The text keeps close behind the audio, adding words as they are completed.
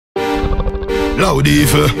Loud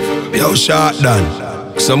evil. Yo, shot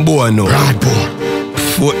down. Some boy know. Brawd boy.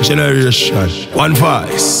 Fourth generation. One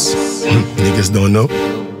voice. Niggas don't know.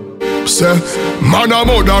 Say, man a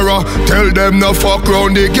murderer, tell them no fuck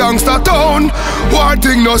round the gangsta town. One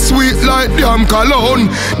thing no sweet like damn cologne.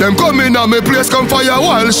 Them come in a me place, come fire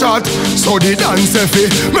wild shot. So the dance fi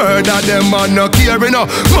murder them man no care no.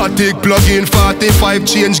 Matic plug in 45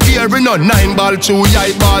 change gear no. 9 ball through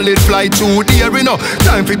eye ball it fly through the air no.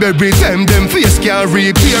 Time fi bury them face can't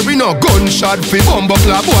repair no. Gunshot fi bumbo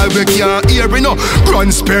clap boy we can't hear no.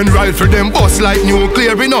 Gun spin rifle them bust like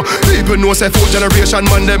nuclear no. People know say fourth generation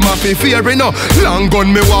man them a fi fear no. Long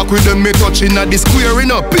gun me walk with them, me touching at the square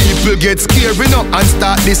no. People get scared no and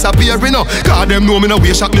start disappearing no. Cause them know me no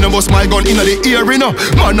way shot, me no bust my gun inna the ear no.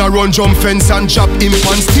 Man a run jump fence and chop him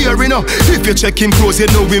pan steering no. If you check him close you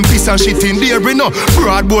know him piss and shit in there no.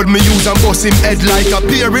 Broadboard me use and bust him head like a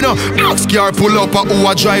pear no. Box car pull up a who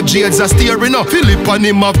a drive jades a steering no. Philip and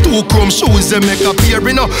him have 2 chrome shoes they make a pair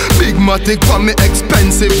no. Big matic for me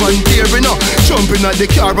expensive and dear no. Jumping at the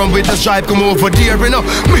car and with the drive come over there no.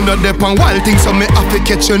 Me no dep on wild things so me have to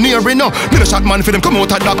catch you near no. Me no shot man for them come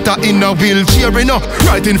out a doctor in a wheelchair no.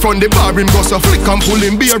 Right in front the bar him go so flick and pull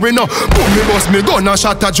him beer no. Pull me bust me gun and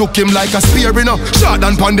shot a juke him like a spear no. Shot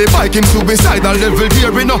and pon the bike him suicidal level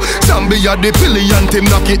dear no. Zombie at the pilly and him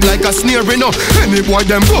knock it like a snare no. Any boy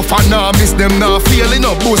them tough and nah miss them nah failing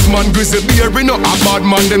no. Bushman grizzly beer no. A bad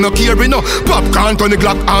man them no care no. Popcorn on the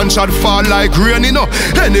Glock and shot fall like rain no.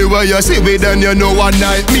 Anywhere you see me then you know one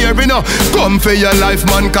nightmare no. Come for your life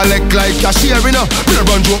man collect like cashier no. Me no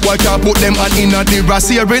run joke boy can't put them hand in a the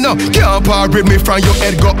brassiere no. Can't part with me from your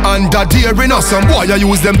head go under there no. Some boy you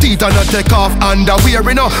use them teeth and a take off underwear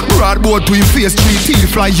no. Broadboard to him face 3 teeth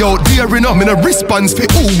fly out there no. Me no response for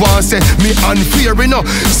who want say me unfair no.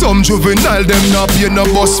 Some juvenile them not pay no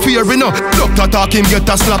bus fare no. Doctor talk him get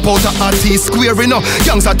a slap out a T square no.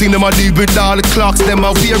 Gangsta thing them a deal with all the clocks them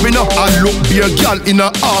a wear no. And look beer gal in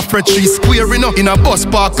a half a 3 square no. In a bus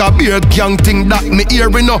park a beer gang thing that me hear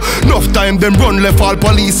no. Enough time them run left all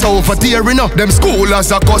police over there no. Them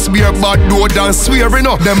schoolers a cuss beer bad door than swear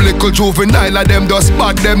no. Them little juvenile a them just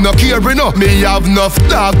bad them no care no. Me have enough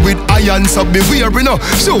dog with irons up beware no.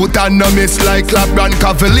 Shoot and no miss like Labran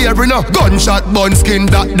Cavalier no. Gunshot bun skin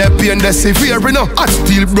that the pain the severe no. I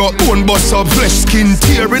still broke bone bust up flesh skin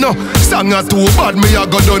tear no. Song a too bad me a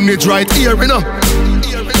go done it right here no.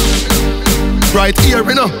 Right here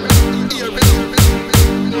no.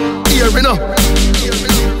 Here no.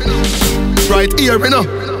 Right here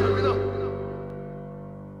no.